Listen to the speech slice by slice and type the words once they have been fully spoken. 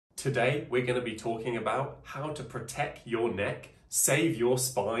Today, we're going to be talking about how to protect your neck, save your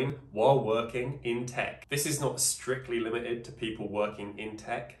spine while working in tech. This is not strictly limited to people working in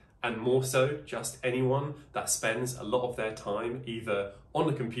tech, and more so just anyone that spends a lot of their time either on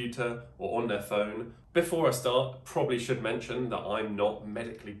the computer or on their phone. Before I start, probably should mention that I'm not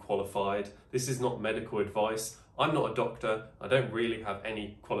medically qualified. This is not medical advice. I'm not a doctor. I don't really have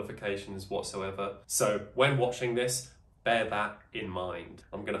any qualifications whatsoever. So when watching this, bear that in mind.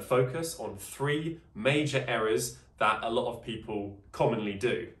 I'm going to focus on 3 major errors that a lot of people commonly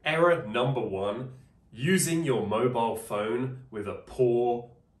do. Error number 1, using your mobile phone with a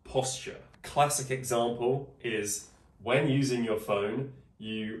poor posture. Classic example is when using your phone,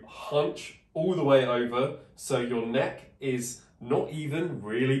 you hunch all the way over so your neck is not even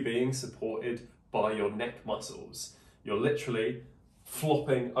really being supported by your neck muscles. You're literally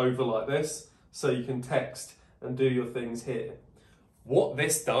flopping over like this so you can text and do your things here. What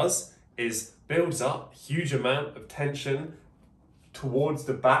this does is builds up a huge amount of tension towards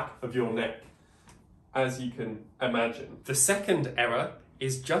the back of your neck, as you can imagine. The second error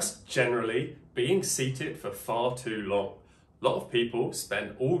is just generally being seated for far too long. A lot of people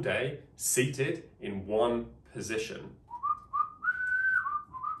spend all day seated in one position.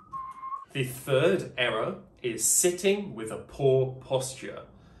 The third error is sitting with a poor posture.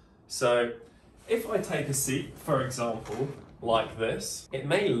 So if I take a seat, for example, like this, it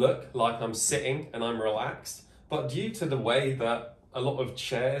may look like I'm sitting and I'm relaxed, but due to the way that a lot of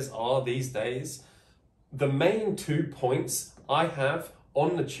chairs are these days, the main 2 points I have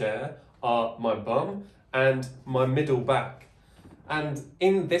on the chair are my bum and my middle back. And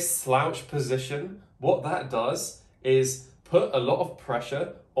in this slouch position, what that does is put a lot of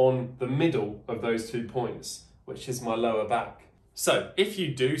pressure on the middle of those 2 points, which is my lower back. So if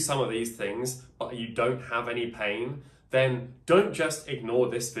you do some of these things, but you don't have any pain, then don't just ignore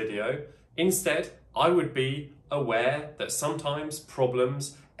this video. Instead, I would be aware that sometimes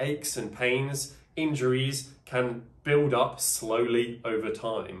problems, aches and pains, injuries can build up slowly over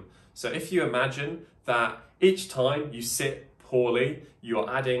time. So if you imagine that each time you sit poorly, you're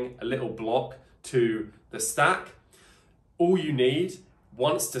adding a little block to the stack, all you need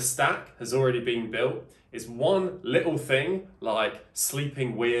once the stack has already been built is one little thing like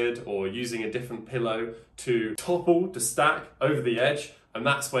sleeping weird or using a different pillow to topple the stack over the edge, and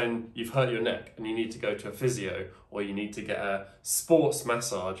that's when you've hurt your neck and you need to go to a physio or you need to get a sports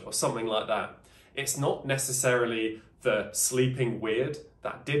massage or something like that. It's not necessarily the sleeping weird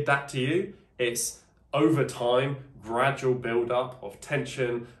that did that to you. It's over time, gradual build-up of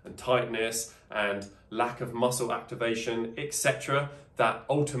tension and tightness and lack of muscle activation, etc., that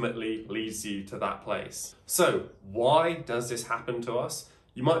ultimately leads you to that place. So why does this happen to us?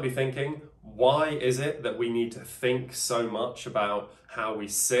 You might be thinking, why is it that we need to think so much about how we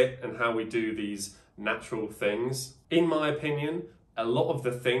sit and how we do these natural things? In my opinion, a lot of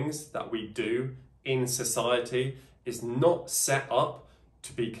the things that we do in society is not set up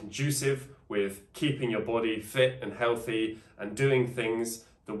to be conducive with keeping your body fit and healthy and doing things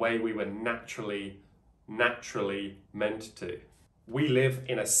the way we were naturally meant to. We live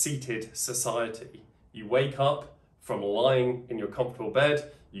in a seated society. You wake up from lying in your comfortable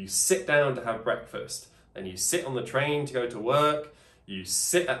bed, you sit down to have breakfast, then you sit on the train to go to work, you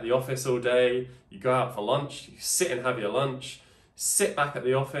sit at the office all day, you go out for lunch, you sit and have your lunch, sit back at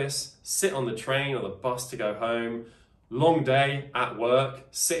the office, sit on the train or the bus to go home, long day at work,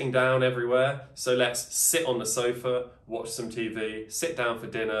 sitting down everywhere. So let's sit on the sofa, watch some TV, sit down for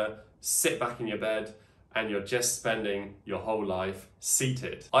dinner, sit back in your bed, and you're just spending your whole life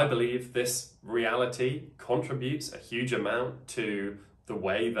seated. I believe this reality contributes a huge amount to the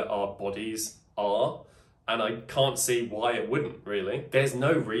way that our bodies are, and I can't see why it wouldn't really. There's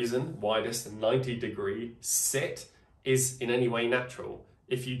no reason why this 90-degree sit is in any way natural.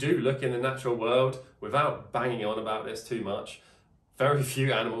 If you do look in the natural world, without banging on about this too much, very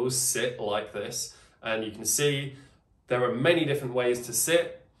few animals sit like this, and you can see there are many different ways to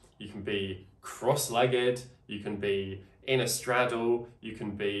sit. You can be cross-legged, you can be in a straddle, you can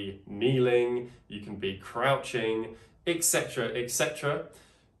be kneeling, you can be crouching, etc., etc.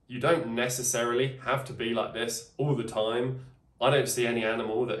 You don't necessarily have to be like this all the time. I don't see any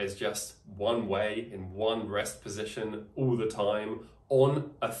animal that is just one way in one rest position all the time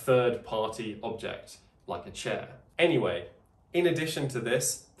on a third-party object like a chair. Anyway, in addition to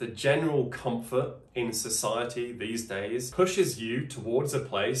this, the general comfort in society these days pushes you towards a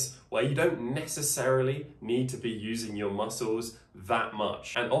place where you don't necessarily need to be using your muscles that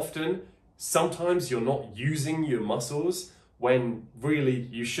much. And often, sometimes you're not using your muscles when really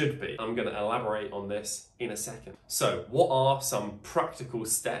you should be. I'm going to elaborate on this in a second. So what are some practical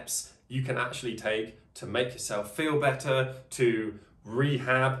steps you can actually take to make yourself feel better, to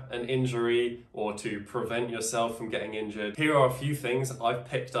rehab an injury, or to prevent yourself from getting injured? Here are a few things I've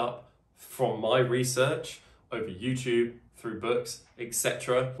picked up from my research over YouTube, through books,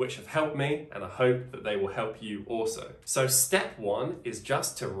 etc., which have helped me, and I hope that they will help you also. So step one is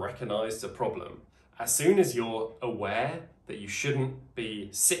just to recognize the problem. As soon as you're aware that you shouldn't be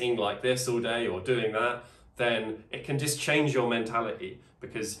sitting like this all day or doing that, then it can just change your mentality,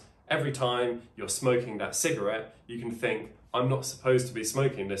 because every time you're smoking that cigarette, you can think, I'm not supposed to be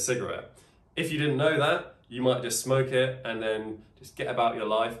smoking this cigarette. If you didn't know that, you might just smoke it and then just get about your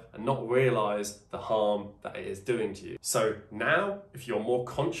life and not realize the harm that it is doing to you. So now, if you're more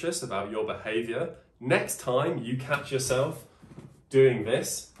conscious about your behavior, next time you catch yourself doing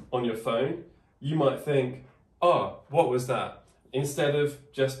this on your phone, you might think, oh, what was that? Instead of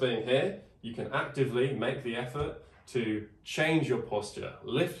just being here, you can actively make the effort to change your posture,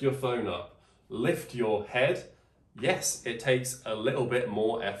 lift your phone up, lift your head. Yes, it takes a little bit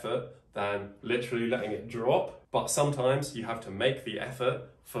more effort than literally letting it drop, but sometimes you have to make the effort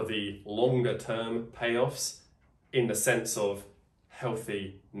for the longer term payoffs in the sense of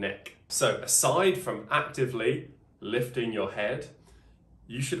healthy neck. So aside from actively lifting your head,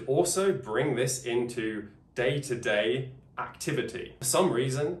 you should also bring this into day-to-day activity. For some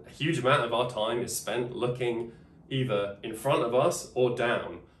reason, a huge amount of our time is spent looking either in front of us or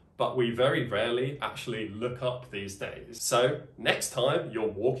down, but we very rarely actually look up these days. So next time you're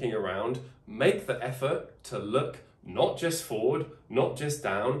walking around, make the effort to look not just forward, not just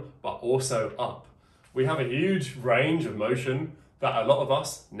down, but also up. We have a huge range of motion that a lot of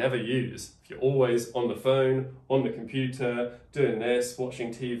us never use. If you're always on the phone, on the computer, doing this,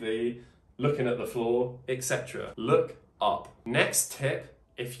 watching TV, looking at the floor, etc. Look up. Next tip,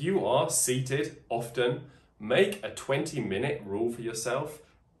 if you are seated often, make a 20-minute rule for yourself.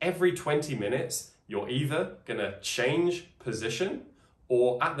 Every 20 minutes, you're either gonna change position,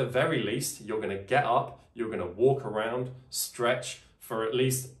 or at the very least, you're gonna get up, you're gonna walk around, stretch for at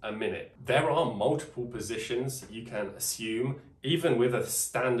least a minute. There are multiple positions you can assume, even with a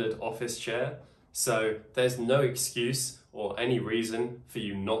standard office chair. So there's no excuse or any reason for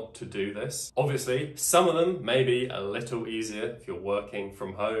you not to do this. Obviously, some of them may be a little easier if you're working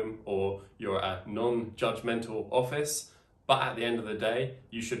from home or you're at a non-judgmental office. But at the end of the day,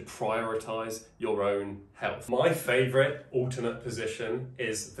 you should prioritize your own health. My favorite alternate position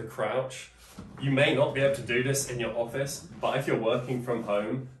is the crouch. You may not be able to do this in your office, but if you're working from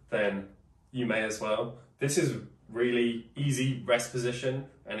home, then you may as well. This is really easy rest position,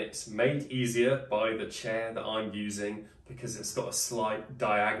 and it's made easier by the chair that I'm using because it's got a slight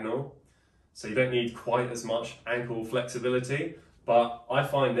diagonal. So you don't need quite as much ankle flexibility, but I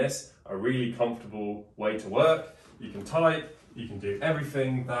find this a really comfortable way to work. You can type, you can do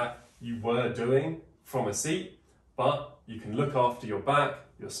everything that you were doing from a seat, but you can look after your back,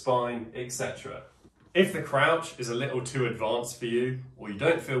 your spine, etc. If the crouch is a little too advanced for you, or you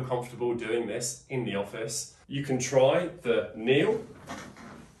don't feel comfortable doing this in the office, you can try the kneel,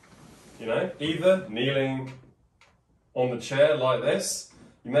 either kneeling on the chair like this.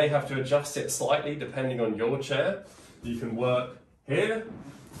 You may have to adjust it slightly depending on your chair. You can work here,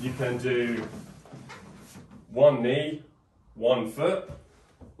 you can do one knee, one foot,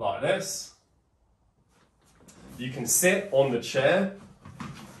 like this. You can sit on the chair,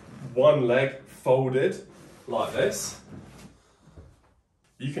 one leg folded, like this.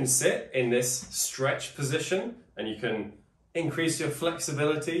 You can sit in this stretch position, and you can increase your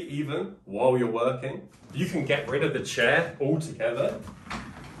flexibility even while you're working. You can get rid of the chair altogether,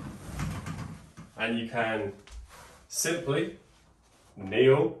 and you can simply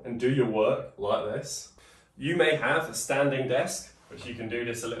kneel and do your work like this. You may have a standing desk, which you can do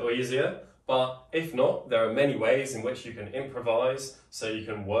this a little easier, but if not, there are many ways in which you can improvise so you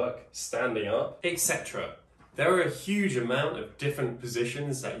can work standing up, etc. There are a huge amount of different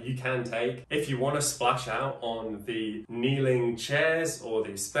positions that you can take. If you want to splash out on the kneeling chairs or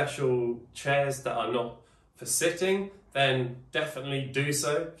the special chairs that are not for sitting, then definitely do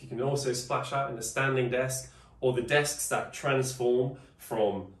so. You can also splash out in a standing desk, or the desks that transform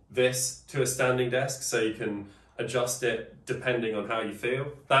from this to a standing desk so you can adjust it depending on how you feel.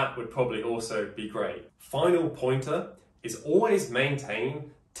 That would probably also be great. Final pointer is always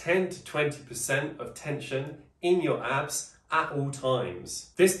maintain 10 to 20% of tension in your abs at all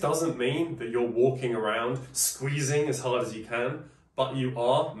times. This doesn't mean that you're walking around squeezing as hard as you can, but you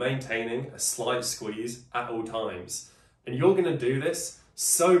are maintaining a slight squeeze at all times. And you're going to do this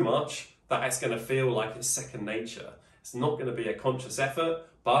so much that it's going to feel like it's second nature. It's It's not going to be a conscious effort,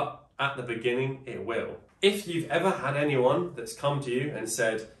 but at the beginning it will. If you've ever had anyone that's come to you and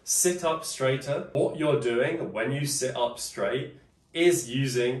said, sit up straighter, what you're doing when you sit up straight is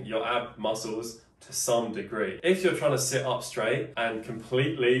using your ab muscles to some degree. If you're trying to sit up straight and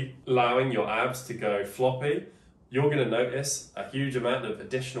completely allowing your abs to go floppy, you're going to notice a huge amount of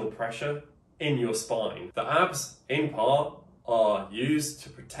additional pressure in your spine. The abs, in part, are used to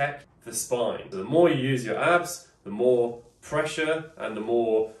protect the spine. So the more you use your abs, the more pressure and the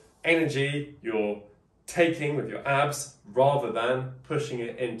more energy you're taking with your abs rather than pushing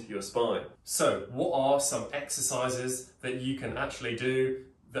it into your spine. So what are some exercises that you can actually do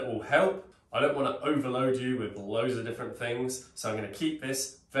that will help? I don't want to overload you with loads of different things, so I'm going to keep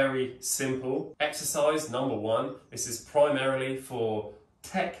this very simple. Exercise number 1, this is primarily for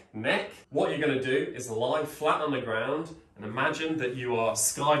Protech Neck. What you're going to do is lie flat on the ground and imagine that you are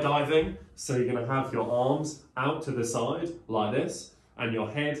skydiving. So you're going to have your arms out to the side like this and your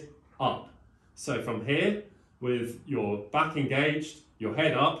head up. So from here, with your back engaged, your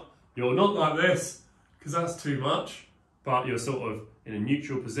head up, you're not like this because that's too much, but you're sort of in a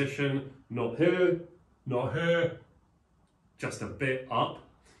neutral position, not here, just a bit up.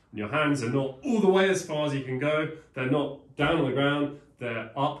 And your hands are not all the way as far as you can go. They're not down on the ground,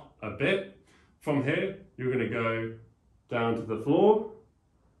 they're up a bit. From here, you're going to go down to the floor.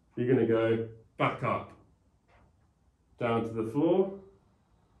 You're going to go back up. Down to the floor,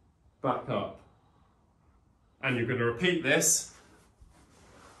 back up. And you're going to repeat this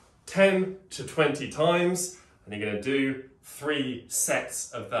 10 to 20 times, and you're going to do 3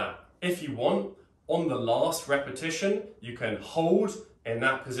 sets of that. If you want, on the last repetition, you can hold in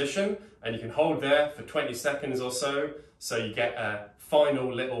that position, and you can hold there for 20 seconds or so, so you get a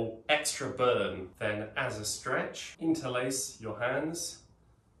final little extra burn. Then as a stretch, interlace your hands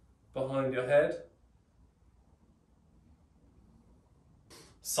behind your head.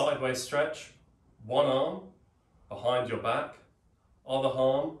 Sideways stretch, one arm behind your back, other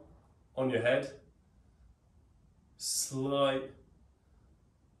arm on your head. Slight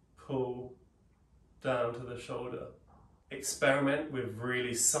pull down to the shoulder. Experiment with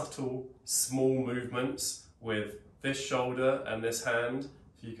really subtle, small movements with this shoulder and this hand.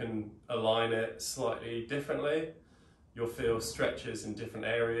 If you can align it slightly differently, you'll feel stretches in different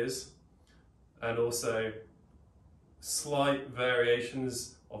areas, and also slight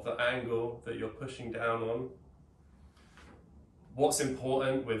variations of the angle that you're pushing down on. What's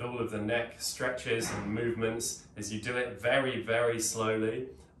important with all of the neck stretches and movements is you do it very, very slowly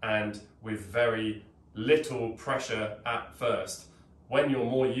and with very little pressure at first. When you're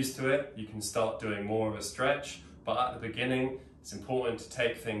more used to it, you can start doing more of a stretch, but at the beginning, it's important to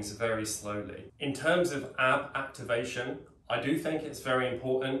take things very slowly. In terms of ab activation, I do think it's very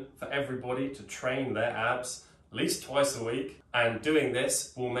important for everybody to train their abs at least twice a week, and doing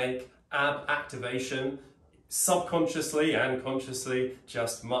this will make ab activation subconsciously and consciously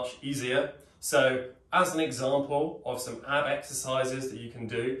just much easier. So as an example of some ab exercises that you can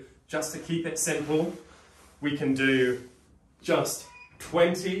do, just to keep it simple, we can do just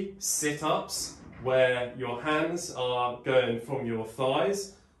 20 sit-ups where your hands are going from your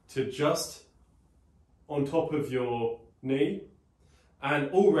thighs to just on top of your knee.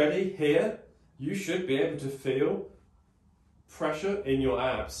 And already here, you should be able to feel pressure in your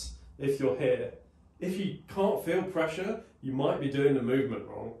abs if you're here. If you can't feel pressure, you might be doing the movement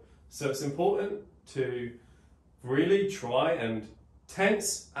wrong. So it's important to really try and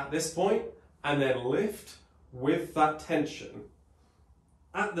tense at this point and then lift with that tension.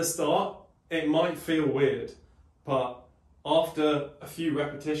 At the start, it might feel weird, but after a few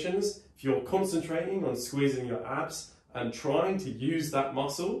repetitions, if you're concentrating on squeezing your abs and trying to use that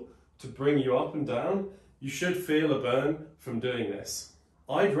muscle to bring you up and down, you should feel a burn from doing this.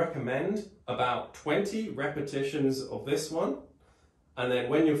 I'd recommend about 20 repetitions of this one, and then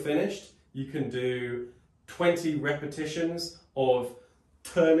when you're finished, you can do 20 repetitions of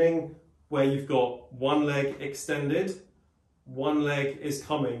turning where you've got one leg extended, one leg is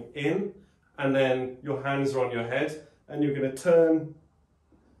coming in, and then your hands are on your head, and you're going to turn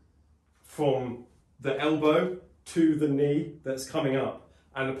from the elbow to the knee that's coming up.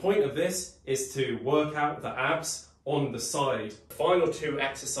 And the point of this is to work out the abs on the side. The final 2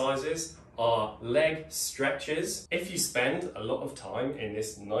 exercises are leg stretches. If you spend a lot of time in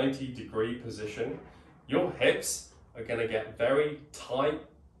this 90-degree position, your hips are going to get very tight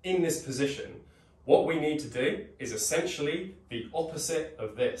in this position. What we need to do is essentially the opposite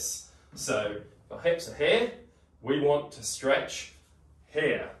of this. So the hips are here, we want to stretch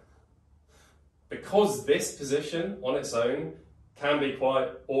here. Because this position on its own can be quite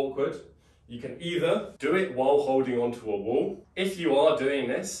awkward, You can either do it while holding onto a wall. If you are doing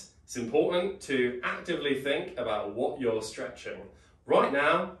this, it's important to actively think about what you're stretching. Right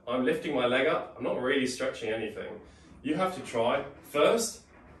now, I'm lifting my leg up. I'm not really stretching anything. You have to try, first,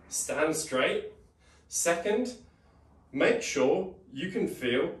 stand straight. Second, make sure you can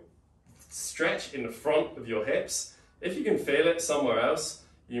feel stretch in the front of your hips. If you can feel it somewhere else,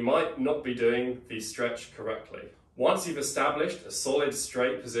 you might not be doing the stretch correctly. Once you've established a solid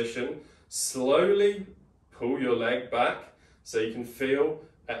straight position, slowly pull your leg back so you can feel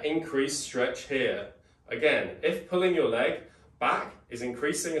an increased stretch here. Again, if pulling your leg back is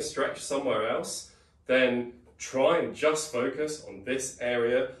increasing a stretch somewhere else, then try and just focus on this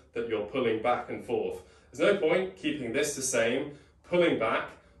area that you're pulling back and forth. There's no point keeping this the same, pulling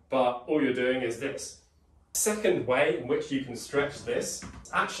back, but all you're doing is this. Second way in which you can stretch this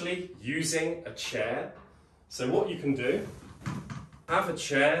is actually using a chair. So what you can do, have a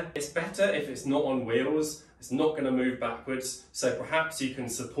chair. It's better if it's not on wheels. It's not going to move backwards. So perhaps you can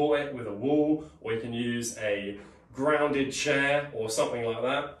support it with a wall, or you can use a grounded chair or something like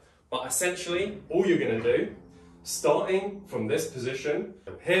that. But essentially, all you're going to do, starting from this position,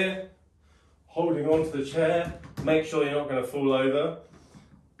 here, holding onto the chair, make sure you're not going to fall over.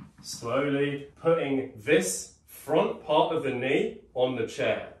 Slowly putting this front part of the knee on the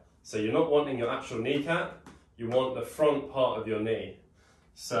chair. So you're not wanting your actual kneecap, you want the front part of your knee.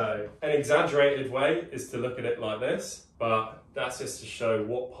 So an exaggerated way is to look at it like this, but that's just to show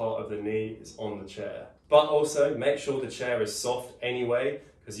what part of the knee is on the chair. But also make sure the chair is soft anyway,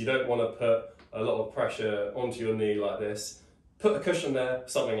 because you don't want to put a lot of pressure onto your knee like this. Put a cushion there,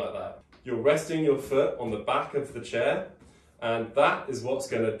 something like that. You're resting your foot on the back of the chair, and that is what's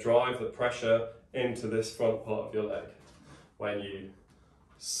going to drive the pressure into this front part of your leg when you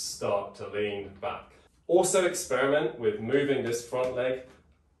start to lean back. Also experiment with moving this front leg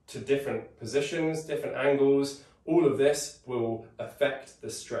to different positions, different angles. All of this will affect the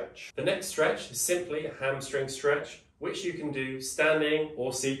stretch. The next stretch is simply a hamstring stretch, which you can do standing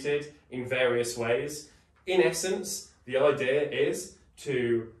or seated in various ways. In essence, the idea is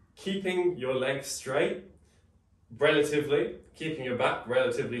to keeping your legs straight, relatively, keeping your back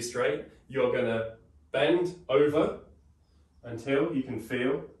relatively straight. You're going to bend over until you can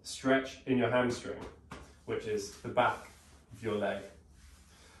feel stretch in your hamstring, which is the back of your leg.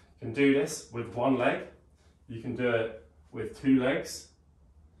 You can do this with one leg. You can do it with two legs.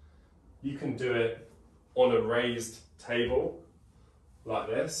 You can do it on a raised table like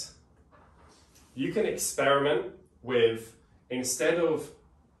this. You can experiment with, instead of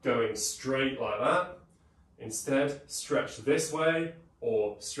going straight like that, instead stretch this way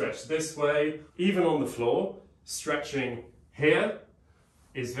or stretch this way. Even on the floor, stretching here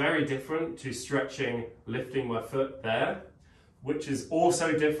is very different to stretching, lifting my foot there, which is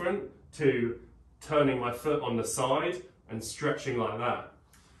also different to turning my foot on the side and stretching like that.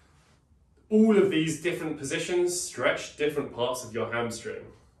 All of these different positions stretch different parts of your hamstring.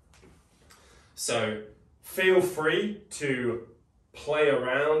 So feel free to play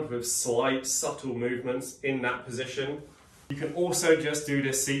around with slight, subtle movements in that position. You can also just do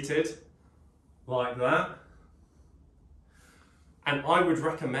this seated, like that. And I would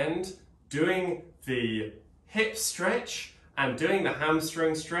recommend doing the hip stretch and doing the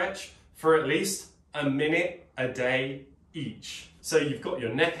hamstring stretch for at least a minute a day each. So you've got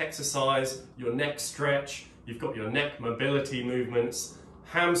your neck exercise, your neck stretch, you've got your neck mobility movements,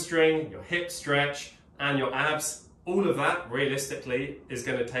 hamstring, your hip stretch, and your abs. All of that realistically is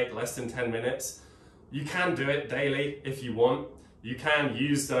going to take less than 10 minutes. You can do it daily if you want. You can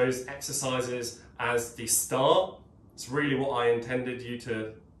use those exercises as the start. It's really what I intended you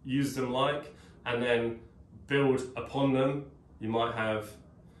to use them like, and then build upon them. You might have,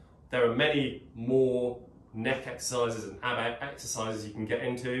 there are many more neck exercises and ab exercises you can get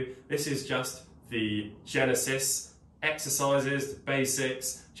into. This is just the genesis exercises, the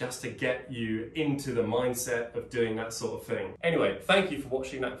basics, just to get you into the mindset of doing that sort of thing. Anyway, thank you for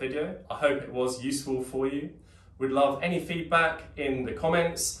watching that video. I hope it was useful for you. We'd love any feedback in the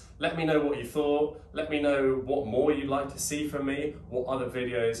comments. Let me know what you thought. Let me know what more you'd like to see from me, what other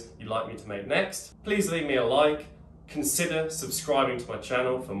videos you'd like me to make next. Please leave me a like. Consider subscribing to my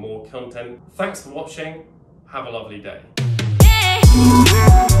channel for more content. Thanks for watching. Have a lovely day.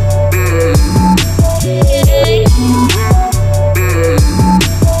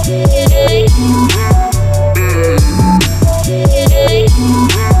 Yeah.